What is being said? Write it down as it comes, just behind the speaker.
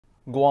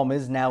Guam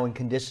is now in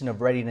condition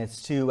of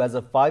readiness too. As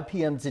of 5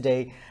 p.m.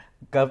 today,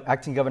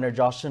 Acting Governor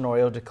Josh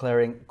Tenorio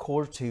declaring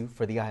COR-2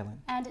 for the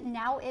island. And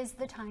now is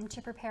the time to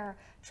prepare.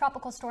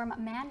 Tropical storm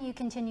Manu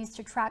continues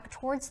to track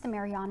towards the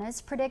Marianas,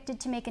 predicted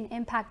to make an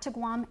impact to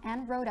Guam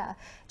and Rota.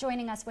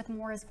 Joining us with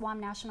more is Guam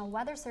National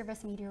Weather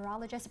Service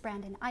meteorologist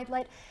Brandon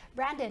Aydlett.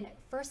 Brandon,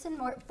 first and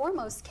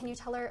foremost, can you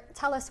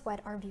tell us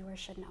what our viewers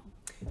should know?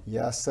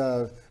 Yes,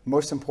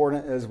 most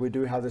important is we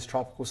do have this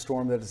tropical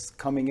storm that is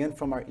coming in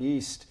from our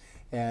east.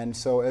 And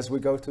so as we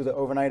go through the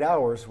overnight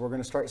hours, we're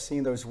going to start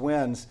seeing those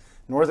winds.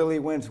 Northerly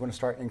winds are going to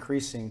start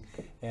increasing,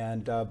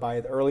 and by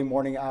the early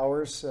morning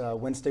hours,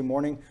 Wednesday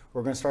morning,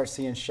 we're going to start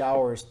seeing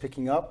showers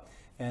picking up,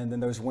 and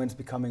then those winds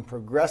becoming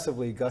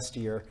progressively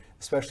gustier,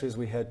 especially as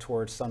we head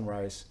towards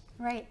sunrise.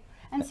 Right.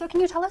 And so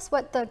can you tell us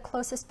what the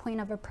closest point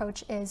of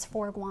approach is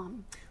for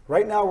Guam?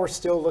 Right now, we're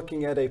still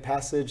looking at a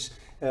passage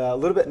a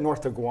little bit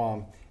north of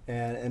Guam,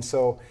 and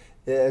so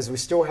as we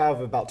still have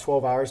about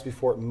 12 hours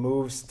before it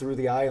moves through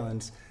the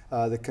islands,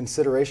 the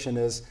consideration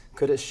is,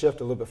 could it shift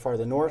a little bit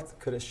farther north?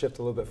 Could it shift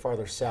a little bit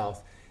farther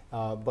south?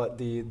 But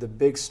the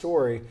big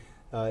story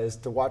is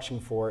watching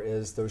for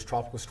is those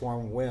tropical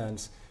storm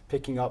winds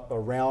picking up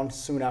around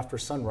soon after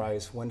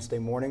sunrise Wednesday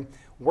morning.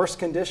 Worst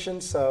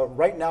conditions,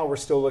 right now we're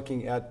still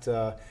looking at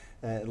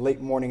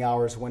late morning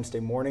hours Wednesday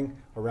morning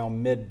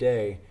around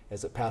midday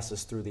as it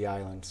passes through the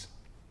islands.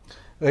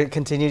 It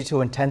continued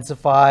to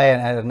intensify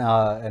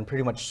and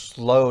pretty much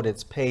slowed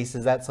its pace.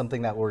 Is that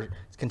something that we're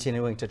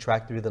continuing to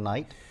track through the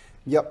night?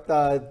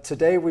 Yep.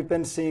 Today we've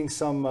been seeing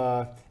some,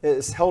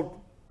 it's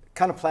held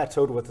kind of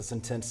plateaued with its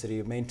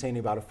intensity, maintaining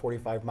about a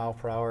 45 mile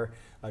per hour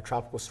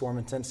tropical storm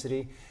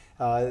intensity.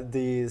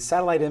 The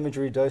satellite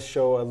imagery does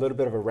show a little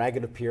bit of a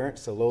ragged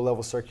appearance. So low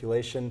level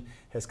circulation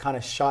has kind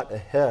of shot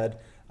ahead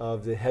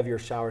of the heavier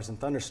showers and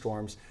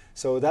thunderstorms.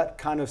 So that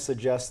kind of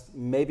suggests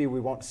maybe we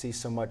won't see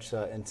so much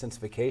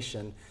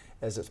intensification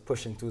as it's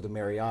pushing through the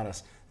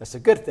Marianas. That's a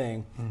good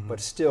thing, but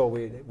still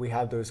we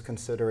have those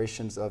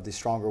considerations of the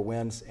stronger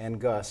winds and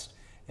gusts,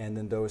 and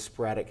then those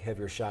sporadic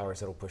heavier showers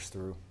that'll push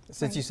through.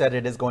 Since you said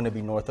it is going to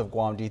be north of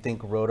Guam, do you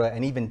think Rota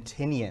and even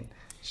Tinian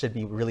should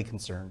be really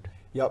concerned?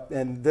 Yep,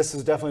 and this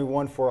is definitely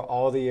one for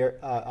all the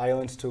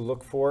islands to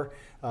look for.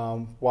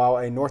 While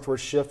a northward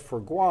shift for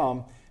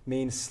Guam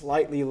means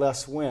slightly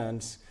less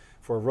winds,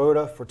 for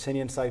Rota, for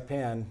Tinian,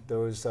 Saipan,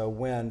 those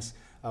winds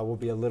will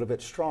be a little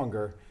bit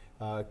stronger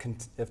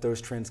if those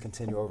trends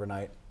continue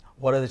overnight.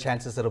 What are the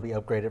chances it'll be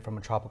upgraded from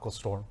a tropical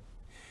storm?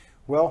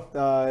 Well,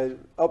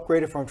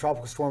 upgraded from a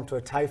tropical storm to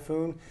a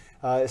typhoon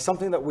is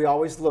something that we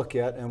always look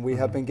at, and we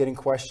have been getting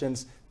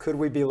questions, could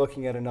we be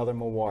looking at another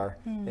Mawar?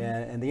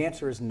 And the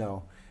answer is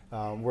no.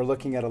 We're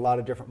looking at a lot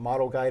of different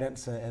model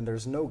guidance, and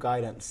there's no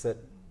guidance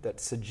that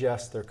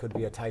suggests there could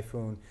be a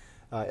typhoon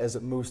as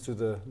it moves through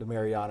the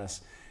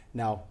Marianas.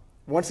 Now,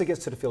 once it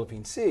gets to the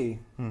Philippine Sea,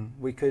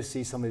 we could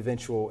see some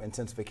eventual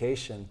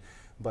intensification,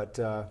 but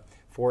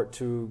for it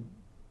to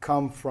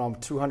come from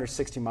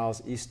 260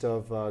 miles east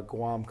of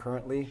Guam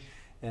currently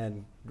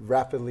and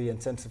rapidly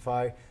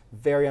intensify,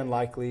 very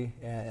unlikely,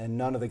 and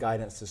none of the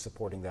guidance is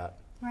supporting that.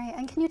 Right,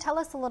 and can you tell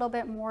us a little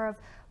bit more of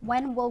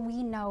when will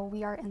we know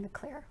we are in the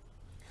clear?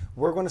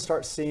 We're going to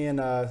start seeing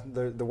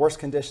the worst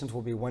conditions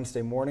will be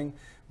Wednesday morning,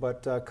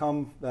 but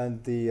come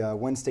the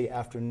Wednesday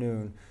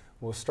afternoon,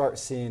 we'll start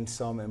seeing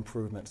some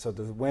improvement. So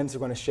the winds are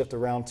going to shift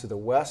around to the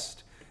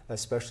west,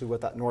 especially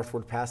with that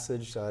northward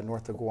passage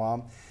north of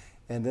Guam.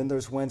 And then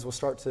those winds will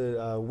start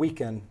to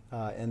weaken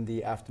in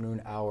the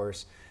afternoon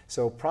hours.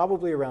 So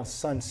probably around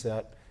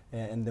sunset,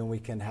 and then we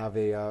can have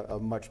a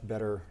much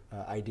better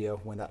idea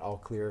when that all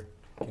clear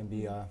can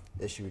be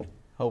issued.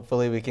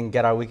 Hopefully we can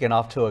get our weekend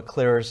off to a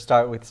clearer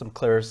start with some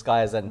clearer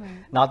skies and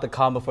not the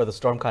calm before the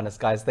storm kind of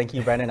skies. Thank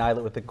you, Brandon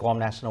Aydlett with the Guam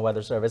National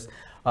Weather Service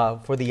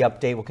for the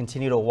update. We'll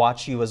continue to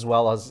watch you as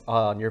well as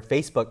on your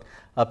Facebook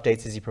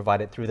updates as you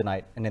provide it through the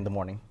night and in the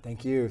morning.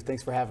 Thank you.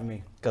 Thanks for having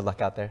me. Good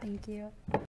luck out there. Thank you.